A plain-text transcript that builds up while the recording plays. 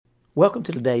Welcome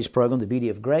to today's program, The Beauty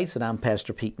of Grace, and I'm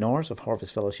Pastor Pete Norris of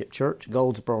Harvest Fellowship Church,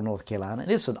 Goldsboro, North Carolina. And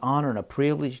it's an honor and a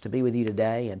privilege to be with you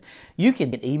today. And you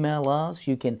can email us.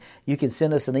 You can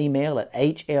send us an email at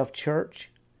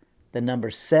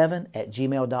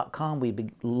hfchurch7@gmail.com.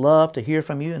 We'd love to hear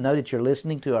from you and know that you're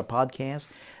listening to our podcast.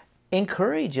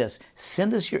 Encourage us.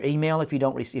 Send us your email if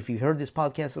you've heard this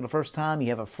podcast for the first time, you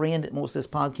have a friend that wants this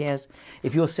podcast.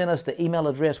 If you'll send us the email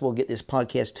address, we'll get this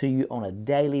podcast to you on a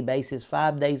daily basis,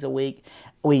 5 days a week.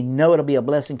 We know it'll be a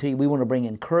blessing to you. We want to bring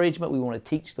encouragement. We want to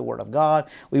teach the Word of God.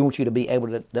 We want you to be able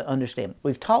to understand.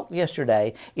 We've talked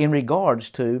yesterday in regards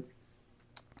to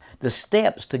the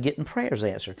steps to getting prayers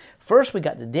answered. First, we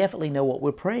got to definitely know what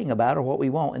we're praying about or what we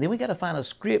want. And then we got to find a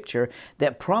scripture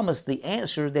that promised the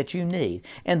answer that you need.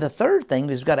 And the third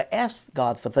thing is we've got to ask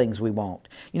God for things we want.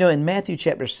 You know, in Matthew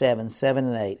chapter 7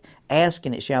 and 8, ask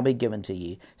and it shall be given to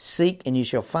you. Seek and you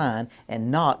shall find, and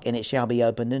knock and it shall be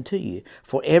opened unto you.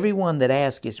 For everyone that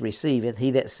asketh receiveth, he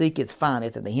that seeketh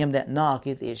findeth, and to him that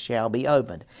knocketh it shall be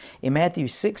opened. In Matthew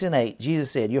 6 and 8,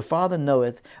 Jesus said, your Father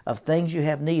knoweth of things you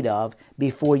have need of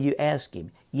before you ask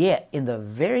Him. Yet, in the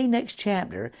very next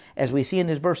chapter, as we see in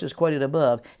these verses quoted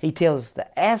above, He tells us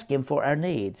to ask Him for our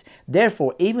needs.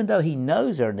 Therefore, even though He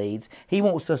knows our needs, He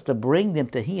wants us to bring them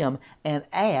to Him and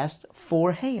ask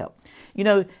for help. You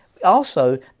know,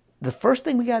 also, the first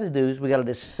thing we got to do is we got to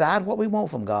decide what we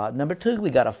want from God. Number two, we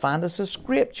got to find us a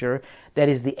scripture that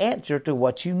is the answer to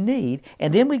what you need.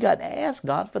 And then we got to ask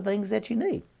God for things that you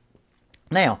need.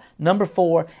 Now, number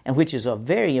four, and which is a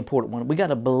very important one, we got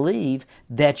to believe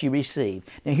that you receive.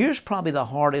 Now, here's probably the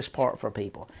hardest part for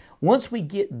people. Once we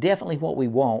get definitely what we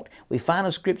want, we find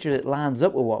a scripture that lines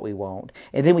up with what we want,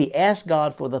 and then we ask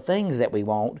God for the things that we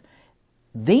want,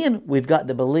 then we've got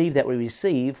to believe that we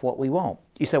receive what we want.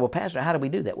 You say, well, Pastor, how do we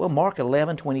do that? Well, Mark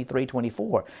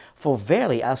 11:23-24. For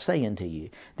verily I say unto you,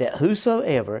 that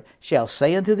whosoever shall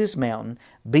say unto this mountain,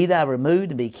 be thou removed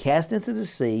and be cast into the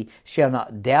sea, shall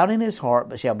not doubt in his heart,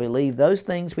 but shall believe those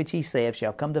things which he saith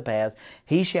shall come to pass,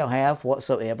 he shall have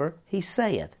whatsoever he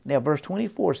saith. Now, verse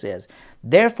 24 says,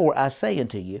 therefore I say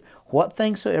unto you, what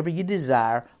things soever you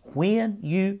desire, when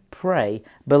you pray,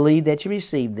 believe that you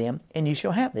receive them, and you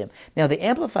shall have them. Now, the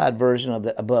Amplified version of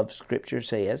the above scripture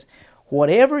says,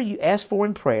 whatever you ask for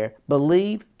in prayer,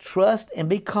 believe, trust, and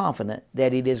be confident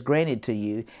that it is granted to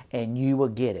you, and you will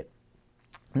get it.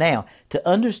 Now, to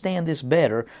understand this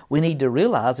better, we need to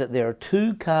realize that there are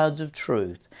two kinds of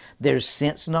truth. There's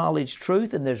sense knowledge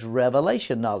truth and there's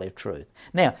revelation knowledge truth.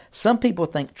 Now, some people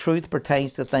think truth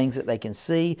pertains to things that they can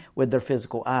see with their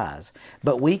physical eyes,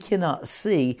 but we cannot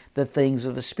see the things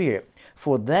of the Spirit,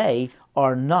 for they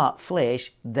are not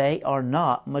flesh, they are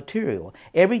not material.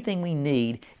 Everything we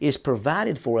need is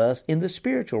provided for us in the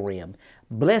spiritual realm.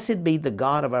 Blessed be the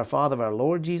God of our Father, our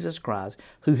Lord Jesus Christ,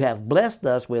 who have blessed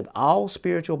us with all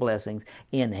spiritual blessings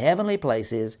in heavenly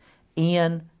places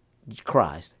in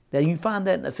Christ. Now you find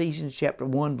that in Ephesians chapter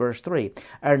 1, verse 3.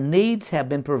 Our needs have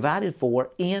been provided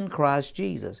for in Christ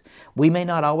Jesus. We may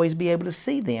not always be able to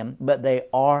see them, but they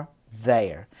are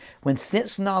there. When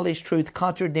sense knowledge truth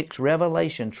contradicts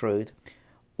revelation truth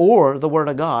or the Word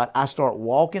of God, I start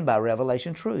walking by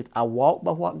revelation truth. I walk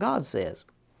by what God says.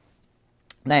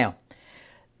 Now,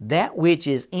 that which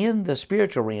is in the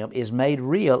spiritual realm is made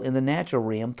real in the natural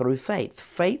realm through faith.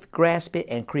 Faith grasps it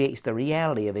and creates the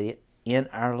reality of it in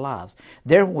our lives.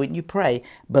 Therefore, when you pray,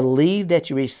 believe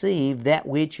that you receive that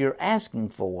which you're asking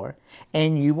for,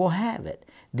 and you will have it.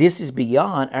 This is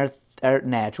beyond our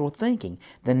natural thinking.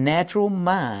 The natural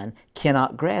mind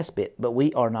cannot grasp it, but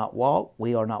we are not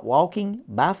walking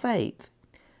by faith.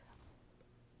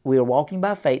 We are walking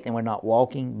by faith, and we're not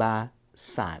walking by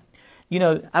sight. You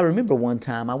know, I remember one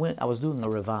time I was doing a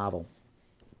revival,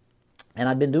 and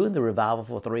I'd been doing the revival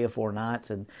for 3 or 4 nights,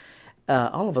 and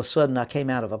all of a sudden I came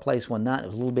out of a place one night. It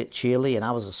was a little bit chilly, and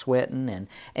I was sweating,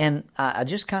 and I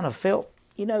just kind of felt,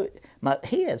 you know, my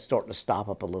head starting to stop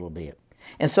up a little bit.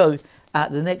 And so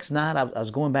the next night I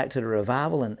was going back to the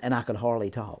revival, and I could hardly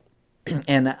talk.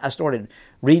 And I started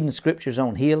reading scriptures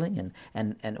on healing,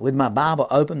 and with my Bible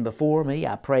open before me,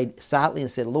 I prayed silently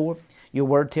and said, Lord, your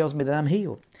word tells me that I'm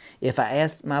healed. If I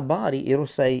ask my body, it'll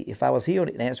say if I was healed,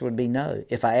 the answer would be no.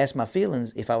 If I ask my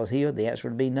feelings, if I was healed, the answer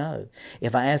would be no.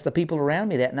 If I ask the people around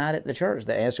me that night at the church,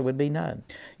 the answer would be no.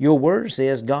 Your word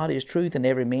says God is truth and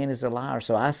every man is a liar.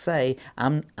 So I say,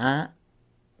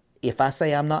 if I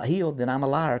say I'm not healed, then I'm a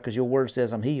liar because your word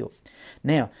says I'm healed.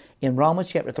 Now, in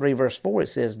Romans chapter 3, verse 4, it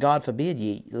says, God forbid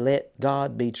ye, let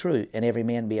God be true, and every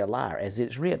man be a liar, as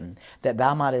it's written, that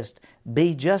thou mightest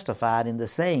be justified in the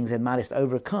sayings and mightest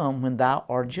overcome when thou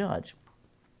art judged.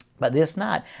 But this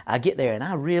night, I get there and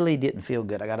I really didn't feel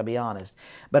good, I got to be honest.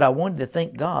 But I wanted to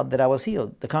thank God that I was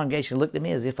healed. The congregation looked at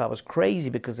me as if I was crazy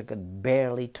because I could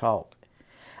barely talk.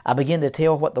 I began to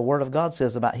tell what the Word of God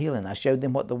says about healing. I showed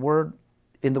them what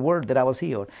in the Word that I was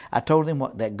healed. I told them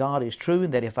that God is true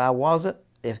and that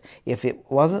if it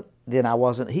wasn't, then I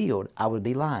wasn't healed. I would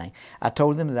be lying. I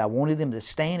told them that I wanted them to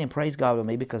stand and praise God with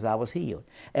me because I was healed.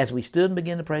 As we stood and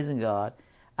began to praise God,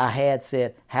 I had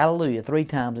said hallelujah 3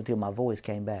 times until my voice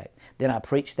came back. Then I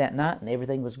preached that night and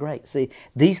everything was great. See,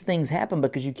 these things happen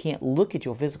because you can't look at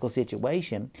your physical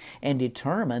situation and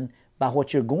determine by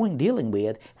what you're dealing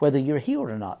with whether you're healed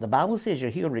or not. The Bible says you're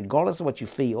healed regardless of what you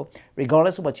feel,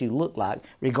 regardless of what you look like,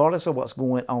 regardless of what's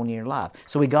going on in your life.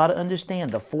 So we got to understand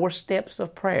the 4 steps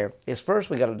of prayer is first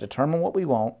we got to determine what we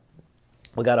want.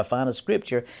 We got to find a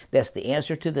scripture that's the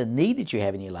answer to the need that you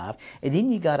have in your life. And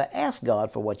then you got to ask God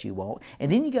for what you want.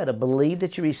 And then you got to believe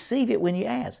that you receive it when you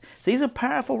ask. So these are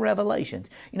powerful revelations.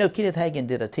 You know, Kenneth Hagin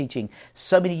did a teaching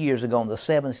so many years ago on the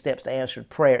 7 steps to answered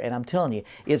prayer. And I'm telling you,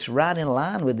 it's right in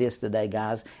line with this today,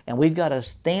 guys. And we've got to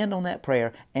stand on that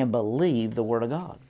prayer and believe the Word of God.